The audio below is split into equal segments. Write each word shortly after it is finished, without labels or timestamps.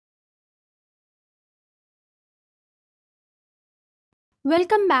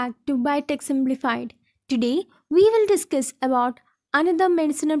Welcome back to Biotech Simplified. Today we will discuss about another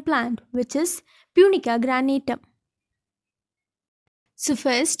medicinal plant which is Punica granatum. So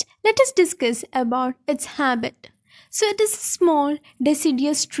first let us discuss about its habit. So it is a small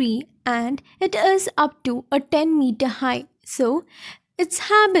deciduous tree and it is up to a 10-meter high. So its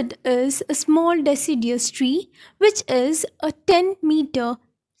habit is a small deciduous tree which is a 10-meter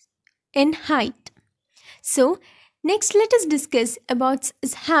in height. So next let us discuss about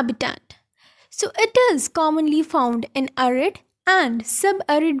its habitat. So it is commonly found in arid and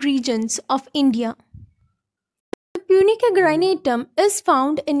subarid regions of India. The Punica granatum is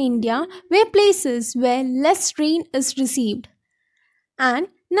found in India where places where less rain is received. And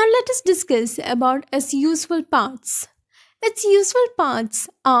now let us discuss about its useful parts. Its useful parts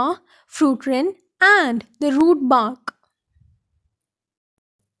are fruit rind and the root bark.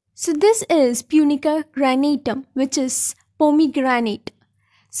 So this is Punica granatum, which is pomegranate.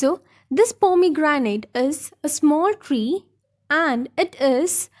 So this pomegranate is a small tree and it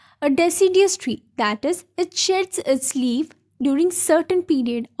is a deciduous tree, that is, it sheds its leaf during certain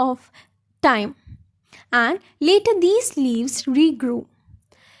period of time and later these leaves regrow.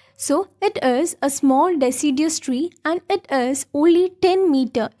 So it is a small deciduous tree and it is only 10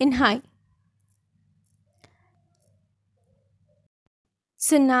 meter in height.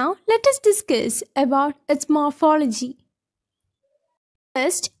 So now let us discuss about its morphology.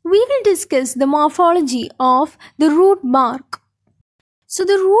 First, we will discuss the morphology of the root bark. So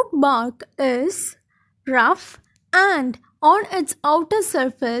the root bark is rough and on its outer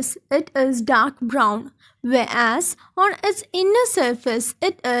surface it is dark brown, whereas on its inner surface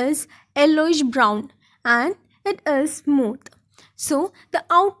it is yellowish brown and it is smooth. So the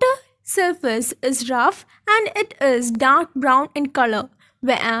outer surface is rough and it is dark brown in color,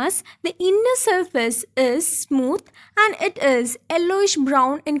 whereas the inner surface is smooth and it is yellowish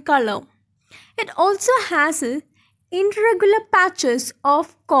brown in color. It also has irregular patches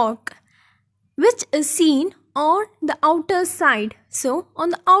of cork which is seen on the outer side. So on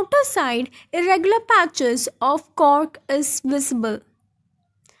the outer side irregular patches of cork is visible.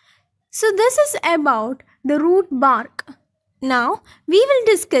 So this is about the root bark. Now we will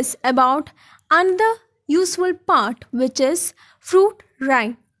discuss about another useful part which is fruit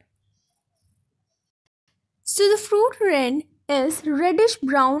rind. So the fruit rind is reddish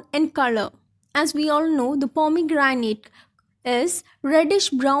brown in color. As we all know, the pomegranate is reddish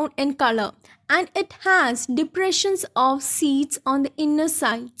brown in color and it has depressions of seeds on the inner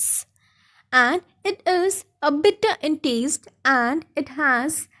sides. And it is a bitter in taste and it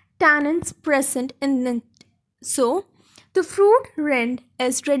has tannins present in it. So the fruit rind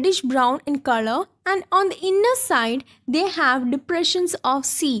is reddish brown in color and on the inner side they have depressions of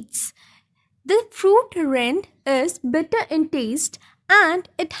seeds. The fruit rind is bitter in taste and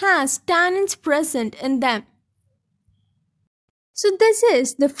it has tannins present in them. So this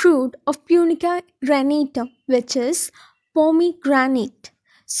is the fruit of Punica granatum, which is pomegranate.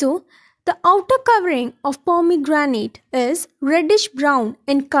 So the outer covering of pomegranate is reddish brown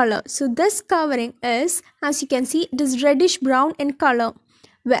in color. So this covering is, as you can see, it is reddish brown in color.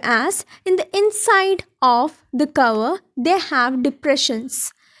 Whereas in the inside of the cover, they have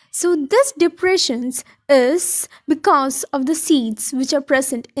depressions. So this depressions is because of the seeds which are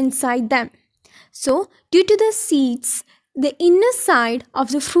present inside them. So due to the seeds, the inner side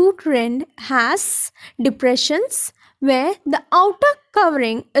of the fruit rind has depressions where the outer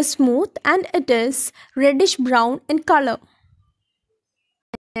covering is smooth and it is reddish brown in color.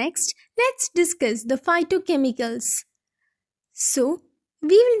 Next, let's discuss the phytochemicals. So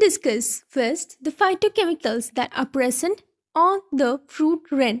we will discuss first the phytochemicals that are present on the fruit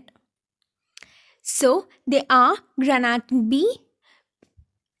rind. So they are GRANATUM B,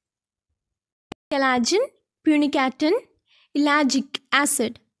 collagen, punicatin, ellagic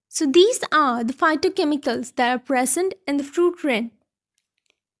acid. So these are the phytochemicals that are present in the fruit rind.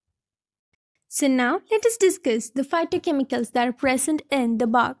 So now let us discuss the phytochemicals that are present in the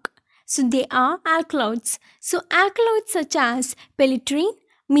bark. So they are alkaloids. So alkaloids such as pelletrine,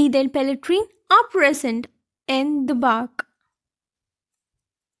 methylpelletrine are present in the bark.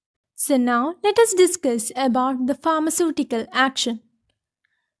 So now let us discuss about the pharmaceutical action.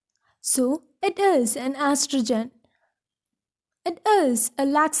 So it is an astringent. It is a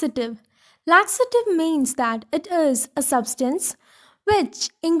laxative. Laxative means that it is a substance which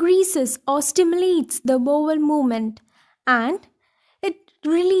increases or stimulates the bowel movement and it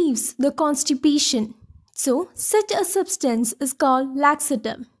relieves the constipation. So such a substance is called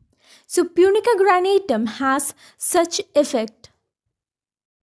laxative. So Punica granatum has such effect.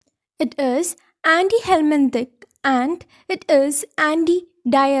 It is antihelminthic and it is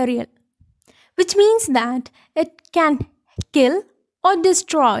anti-diarrheal, which means that it can kill or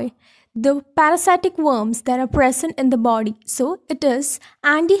destroy the parasitic worms that are present in the body. So it is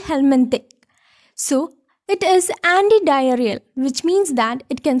anti-helminthic. So it is anti-diarrheal, which means that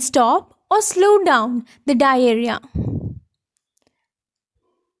it can stop or slow down the diarrhea.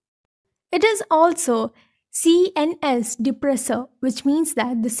 It is also CNS depressor, which means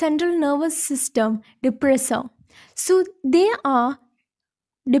that the central nervous system depressor. So they are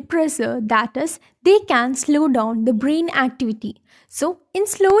depressor, that is, they can slow down the brain activity. So in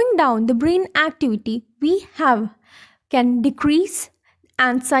slowing down the brain activity, we can decrease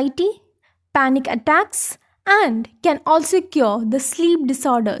anxiety, panic attacks, and can also cure the sleep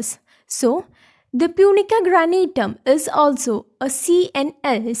disorders. So the Punica granatum is also a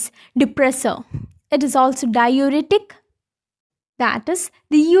CNS depressor. It is also diuretic, that is,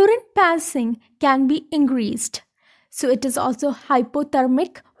 the urine passing can be increased. So it is also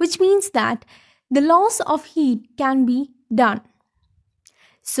hypothermic, which means that the loss of heat can be done.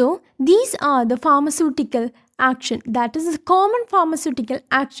 So these are the pharmaceutical action, that is the common pharmaceutical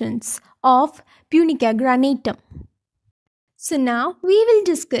actions of Punica granatum. So now we will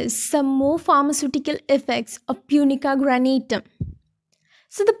discuss some more pharmaceutical effects of Punica granatum.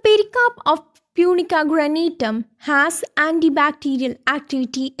 So the pericarp of Punica granatum has antibacterial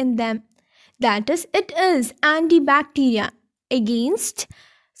activity in them. That is, it is antibacterial against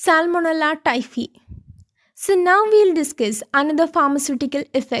Salmonella typhi. So now we will discuss another pharmaceutical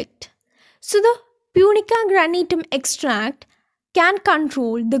effect. So the Punica granatum extract can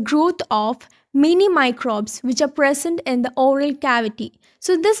control the growth of many microbes which are present in the oral cavity.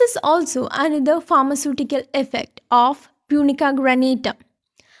 So this is also another pharmaceutical effect of Punica granatum.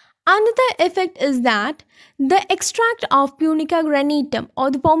 Another effect is that the extract of Punica granatum or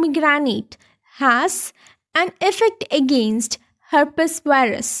the pomegranate has an effect against herpes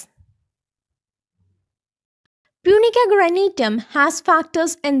virus. Punica granatum has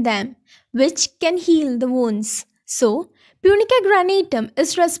factors in them which can heal the wounds. So, Punica granatum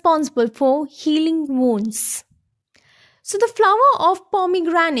is responsible for healing wounds. So, the flower of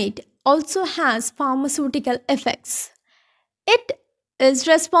pomegranate also has pharmaceutical effects. It is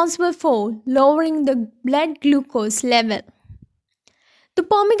responsible for lowering the blood glucose level. The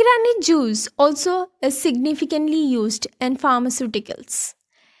pomegranate juice also is significantly used in pharmaceuticals.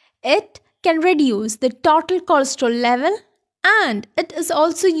 It can reduce the total cholesterol level and it is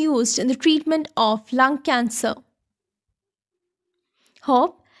also used in the treatment of lung cancer.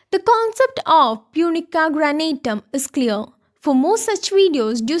 Hope the concept of Punica granatum is clear. For more such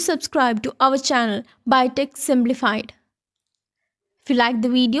videos, do subscribe to our channel Biotech Simplified. If you like the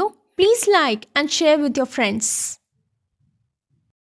video, please like and share with your friends.